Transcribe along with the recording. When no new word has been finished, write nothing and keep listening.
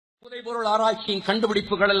புதைபொருள் ஆராய்ச்சியின்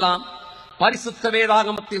கண்டுபிடிப்புகள் எல்லாம் பரிசுத்த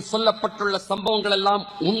வேதாகமத்தில் சொல்லப்பட்டுள்ள சம்பவங்கள் எல்லாம்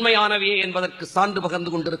உண்மையானவையே என்பதற்கு சான்று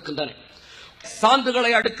பகர்ந்து கொண்டிருக்கின்றன.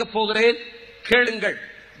 சான்றுகளை அடுக்கப் போகிறேன், கேளுங்கள்.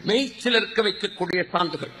 மெய்ச்சிலிருக்க வைக்கக்கூடிய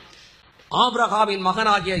சான்றுகள். ஆபிரகாமின்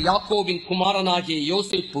மகனாகிய யாக்கோபின் குமாரனாகிய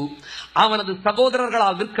யோசேப்பு அவனது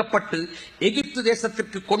சகோதரர்களால் விற்கப்பட்டு எகிப்து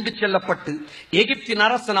தேசத்திற்கு கொண்டு செல்லப்பட்டு எகிப்தின்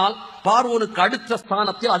அரசனால் பார்வோனுக்கு அடுத்த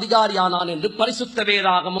ஸ்தானத்தில் அதிகாரியானான் என்று பரிசுத்த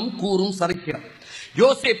வேதாகமம் கூறும் சரித்திரம்.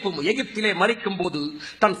 யோசேப்பும் எகிப்திலே மரிக்கும் போது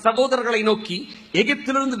தன் சகோதரர்களை நோக்கி,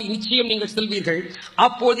 எகிப்திலிருந்து நிச்சயம் நீங்கள் செல்வீர்கள்,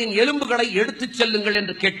 அப்போது எலும்புகளை எடுத்துச் செல்லுங்கள்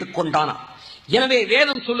என்று கேட்டுக்கொண்டானார். எனவே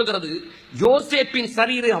வேதம் சொல்லுகிறது, யோசேப்பின்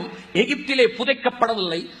சரீரம் எகிப்திலே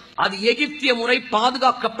புதைக்கப்படவில்லை, அது எகிப்திய முறை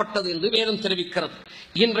பாதுகாக்கப்பட்டது என்று வேதம் தெரிவிக்கிறது.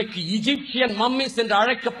 இன்றைக்கு இஜிப்சியன் மம்மிஸ் என்று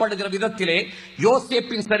அழைக்கப்படுகிற விதத்திலே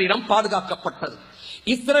யோசேப்பின் சரீரம் பாதுகாக்கப்பட்டது.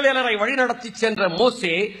 இஸ்ரவேலரை வழிநடத்தி சென்ற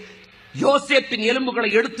மோசே யோசேப்பின் எலும்புகளை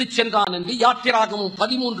எடுத்துச் சென்றான் என்று யாத்திராகமம்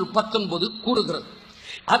 13:19 கூறுகிறது.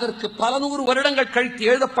 அதற்கு பல நூறு வருடங்கள் கழித்து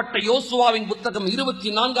எழுதப்பட்ட யோசுவாவின் புத்தகம்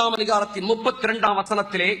 24ஆம் அதிகாரத்தின் 32ஆம்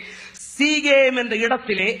வசனத்திலே சீகேம் என்ற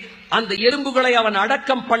இடத்திலே அந்த எலும்புகளை அவன்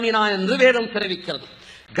அடக்கம் பண்ணினான் என்று வேதம் தெரிவிக்கிறது.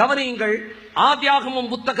 கவனியுங்கள், ஆதியாகமம்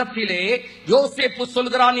புத்தகத்திலே யோசேப்பு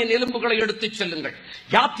சொல்கிறான், என் எலும்புகளை எடுத்துச் செல்லுங்கள்.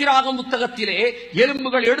 யாத்திராகமம் புத்தகத்திலே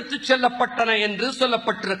எலும்புகள் எடுத்துச் செல்லப்பட்டன என்று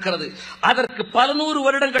சொல்லப்பட்டிருக்கிறது. அதற்கு பல நூறு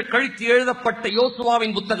வருடங்கள் கழித்து எழுதப்பட்ட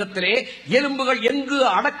யோசுவாவின் புத்தகத்திலே எலும்புகள் எங்கு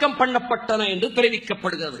அடக்கம் பண்ணப்பட்டன என்று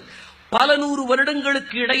தெரிவிக்கப்படுகிறது. பல நூறு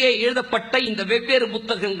வருடங்களுக்கு இடையே எழுதப்பட்ட இந்த வெவ்வேறு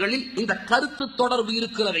புத்தகங்களில் இந்த கருத்து தொடர்பு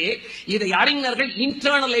இருக்கிறதே, இதை அறிஞர்கள்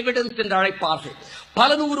இன்டர்னல் எவிடன்ஸ் என்று அழைப்பார்கள். பல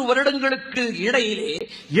நூறு வருடங்களுக்கு இடையிலே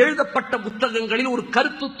எழுதப்பட்ட புத்தகங்களில் ஒரு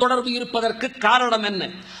கருத்து தொடர்பு இருப்பதற்கு காரணம் என்ன?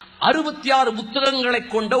 66 புத்தகங்களை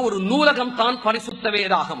கொண்ட ஒரு நூலகம் தான் பரிசுத்த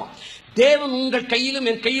வேதாகமம். தேவன் உங்கள் கையிலும்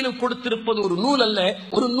என் கையிலும் கொடுத்திருப்பது ஒரு நூல் அல்ல,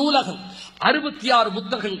 ஒரு நூலகம். 66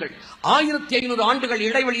 புத்தகங்கள் 1500 ஆண்டுகள்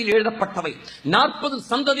இடைவெளியில் எழுதப்பட்டவை, 40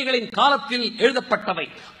 சந்ததிகளின் காலத்தில் எழுதப்பட்டவை.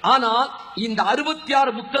 ஆனால் இந்த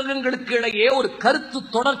 66 புத்தகங்களுக்கு இடையே ஒரு கருத்து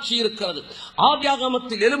தொடர்ச்சி இருக்கிறது.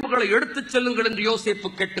 ஆதியாகமத்தில் எலும்புகளை எடுத்துச் செல்லுங்கள் என்று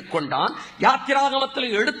யோசேப்பு கேட்டுக்கொண்டான். யாத்திராகமத்தில்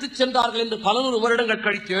எடுத்துச் சென்றார்கள் என்று பல நூறு வருடங்கள்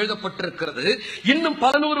கழித்து எழுதப்பட்டிருக்கிறது. இன்னும்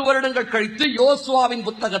பல நூறு வருடங்கள் கழித்து யோசுவாவின்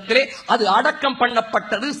புத்தகத்திலே அது அடக்கம்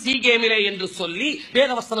பண்ணப்பட்டது சீகேமிலே என்று சொல்லி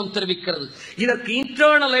வேதவசனம் தெரிவிக்கிறது. இதற்கு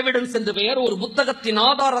இன்டர்னல் எவிடன்ஸ் என்று பெயர். ஒரு புத்தகத்தின்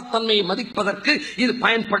ஆதாரத்தன்மையை மதிப்பதற்கு இது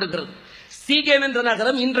பயன்படுகிறது. சீகேம் என்ற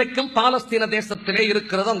நகரம் இன்றைக்கும் பாலஸ்தீன தேசத்திலே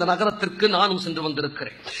இருக்கிறது. அந்த நகரத்திற்கு நானும் சென்று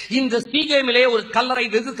வந்திருக்கிறேன். இந்த சீகேமிலே ஒரு கல்லறை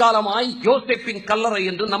வெகு காலமாய் யோசேப்பின் கல்லறை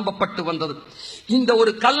என்று நம்பப்பட்டு வந்தது. இந்த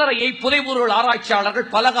ஒரு கல்லறையை புதைபொருள் ஆராய்ச்சியாளர்கள்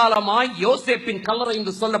பலகாலமாய் யோசேப்பின் கல்லறை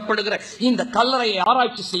என்று சொல்லப்படுகிற இந்த கல்லறையை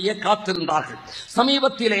ஆராய்ச்சி செய்ய காத்திருந்தார்கள்.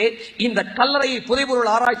 சமீபத்திலே இந்த கல்லறையை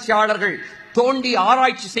புதைபொருள் ஆராய்ச்சியாளர்கள் தோண்டி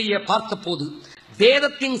ஆராய்ச்சி செய்ய பார்த்தபோது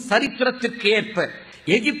வேதத்தின் சரித்திரத்திற்கு ஏற்ப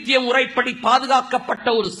எகிப்திய முறைப்படி பாதுகாக்கப்பட்ட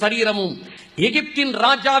ஒரு சரீரமும் எகிப்தின்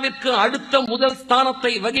ராஜாவிற்கு அடுத்த முதல்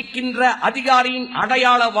ஸ்தானத்தை வகிக்கின்ற அதிகாரியின்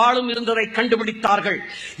அடையாள வாளும் இருந்ததை கண்டுபிடித்தார்கள்.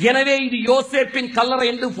 எனவே இது யோசேப்பின் கல்லறை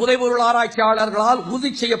என்று புதைபொருள் ஆராய்ச்சியாளர்களால்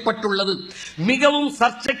உறுதி செய்யப்பட்டுள்ளது. மிகவும்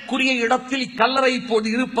சர்ச்சைக்குரிய இடத்தில் இக்கல்லறை இப்போது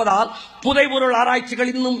இருப்பதால் புதைபொருள்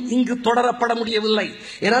ஆராய்ச்சிகள் இன்னும் இங்கு தொடரப்பட முடியவில்லை.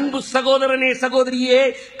 என் அன்பு சகோதரனே, சகோதரியே,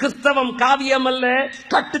 கிறிஸ்தவம் காவியம் அல்ல,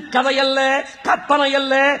 கட்டுக்கதை அல்ல, கற்பனை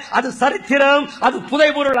அல்ல, அது சரித்திரம், அது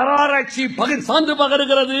புதைபொருள் ஆராய்ச்சி சான்று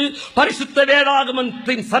பகருகிறது. பரிசுத்த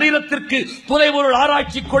வேதாகமத்தின் சரீரத்திற்கு புதைபொருள்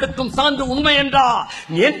ஆராய்ச்சி கொடுக்கும் சான்று உண்மை என்றால்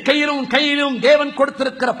என் கையிலும் கையிலும் தேவன்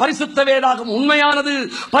கொடுத்திருக்கிற பரிசுத்த வேதாகம் உண்மையானது.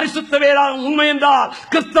 பரிசுத்த வேதாகம் உண்மை என்றால்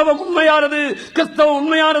கிறிஸ்தவம் உண்மையானது. கிறிஸ்தவம்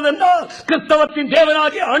உண்மையானது என்றால் கிறிஸ்தவத்தின்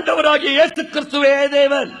தேவனாகிய ஆண்டவராகிய இயேசு கிறிஸ்துவே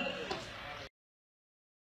தேவன்.